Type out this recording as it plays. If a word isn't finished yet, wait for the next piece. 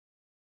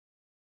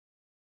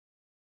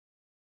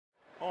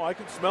Oh, I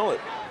can smell it.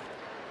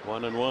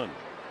 1-1.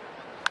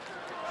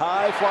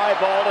 High fly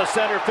ball to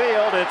center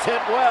field. It's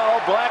hit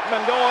well.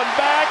 Blackman going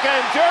back,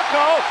 and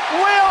Gyorko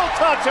will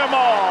touch them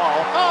all.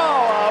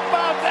 Oh,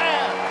 about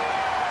that.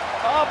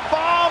 A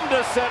bomb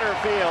to center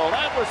field.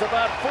 That was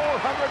about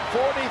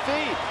 440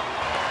 feet.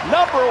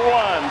 Number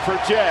one for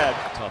Jedd.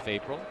 Tough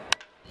April.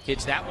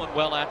 Hits that one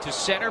well out to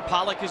center.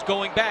 Pollock is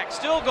going back,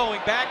 still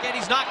going back, and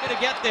he's not going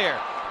to get there.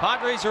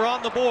 Padres are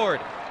on the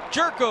board.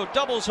 Gyorko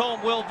doubles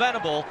home Will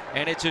Venable,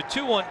 and it's a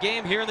 2-1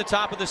 game here in the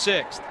top of the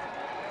 6th.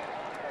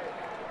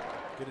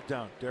 Get it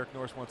down. Derek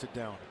Norris wants it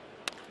down.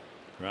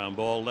 Ground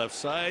ball left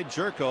side.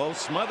 Gyorko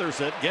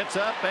smothers it, gets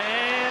up,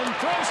 and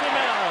throws him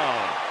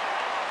out.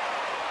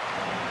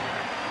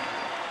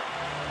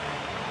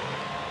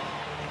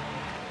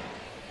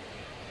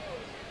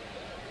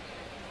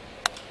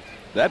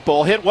 That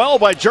ball hit well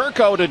by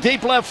Gyorko to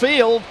deep left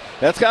field.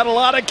 That's got a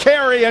lot of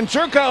carry, and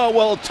Gyorko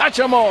will touch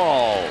them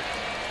all.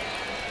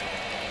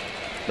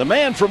 The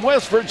man from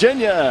West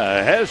Virginia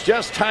has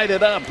just tied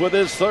it up with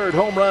his 3rd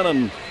home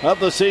run of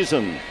the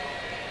season.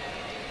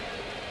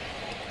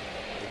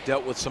 They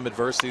dealt with some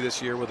adversity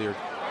this year with your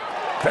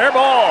Fair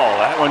ball.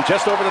 That one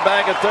just over the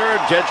bag at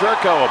 3rd. Jedd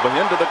Gyorko, but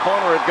into the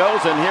corner it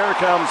goes, and here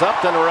comes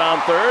Upton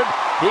around 3rd.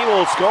 He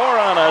will score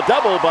on a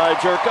double by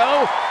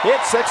Gyorko.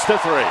 It's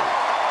 6-3.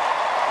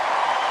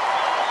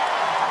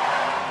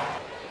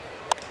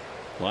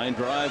 Line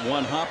drive,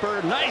 one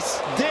hopper. Nice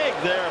dig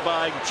there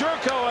by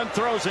Gyorko, and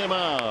throws him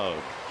out.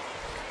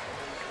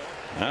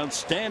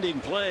 Outstanding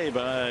play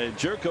by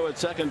Gyorko at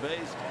second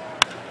base.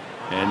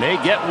 And they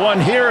get one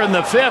here in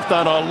the 5th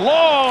on a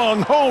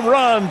long home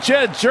run.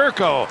 Jedd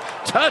Gyorko,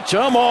 touch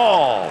them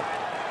all.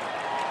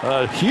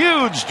 A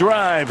huge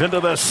drive into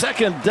the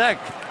second deck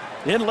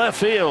in left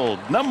field.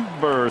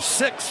 Number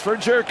 6 for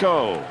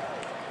Gyorko.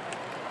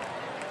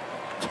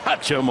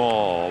 Touch them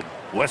all.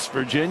 West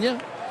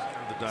Virginia.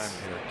 the diamond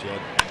here,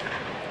 Jedd.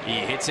 He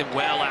hits it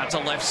well out to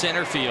left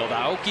center field.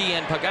 Aoki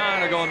and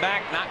Pagan are going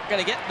back, not going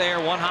to get there.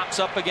 One hops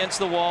up against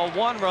the wall.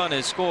 1 run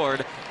is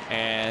scored,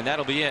 and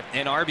that'll be it.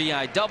 An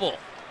RBI double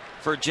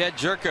for Jedd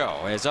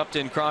Gyorko as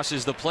Upton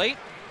crosses the plate.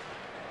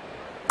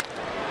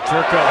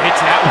 Gyorko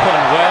hits that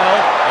one well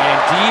and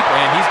deep,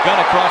 and he's going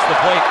to cross the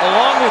plate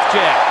along with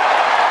Jedd.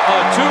 A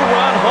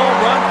 2-run home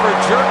run for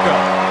Gyorko,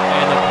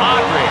 and the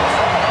Padres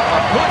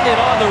are putting it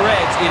on the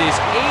Reds. It is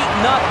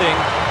 8-0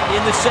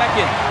 in the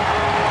 2nd.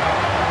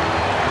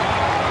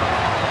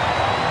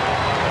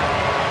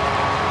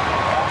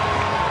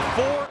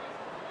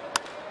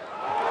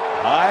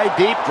 High,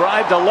 deep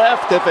drive to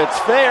left. If it's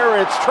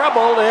fair, it's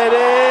trouble. It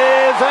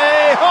is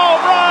a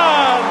home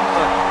run.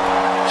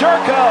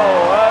 Gyorko,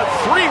 a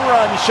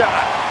 3-run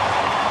shot.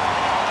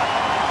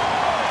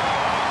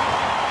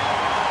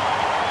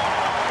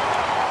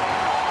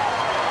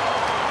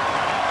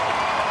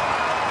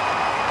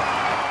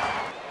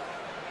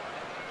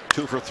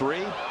 Two for 3,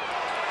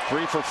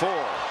 3 for 4.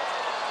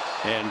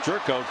 And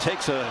Gyorko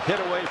takes a hit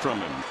away from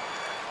him.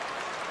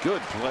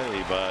 Good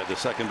play by the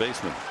second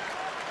baseman.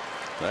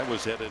 That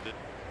was headed.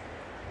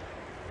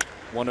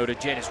 1-0 to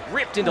Jedd is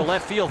ripped into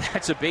left field.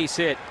 That's a base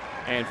hit.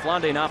 And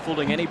Flande not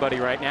fooling anybody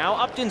right now.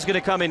 Upton's going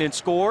to come in and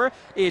score.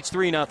 It's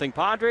 3-0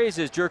 Padres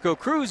as Gyorko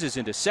cruises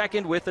into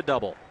second with a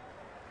double.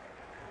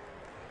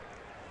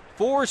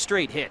 4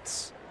 straight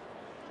hits.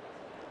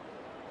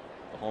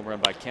 The home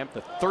run by Kemp,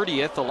 the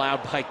 30th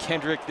allowed by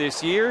Kendrick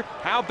this year.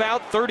 How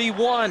about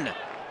 31?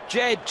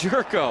 Jedd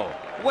Gyorko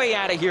way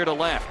out of here to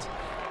left.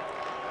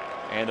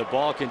 And the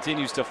ball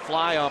continues to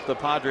fly off the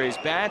Padres'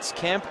 bats.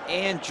 Kemp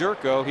and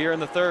Gyorko here in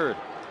the 3rd.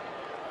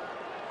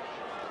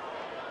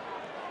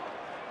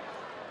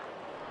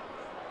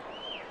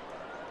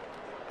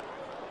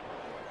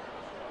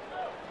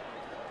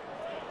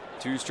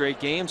 Two straight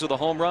games with a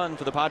home run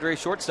for the Padres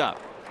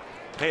shortstop.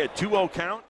 Hey, a 2-0 count.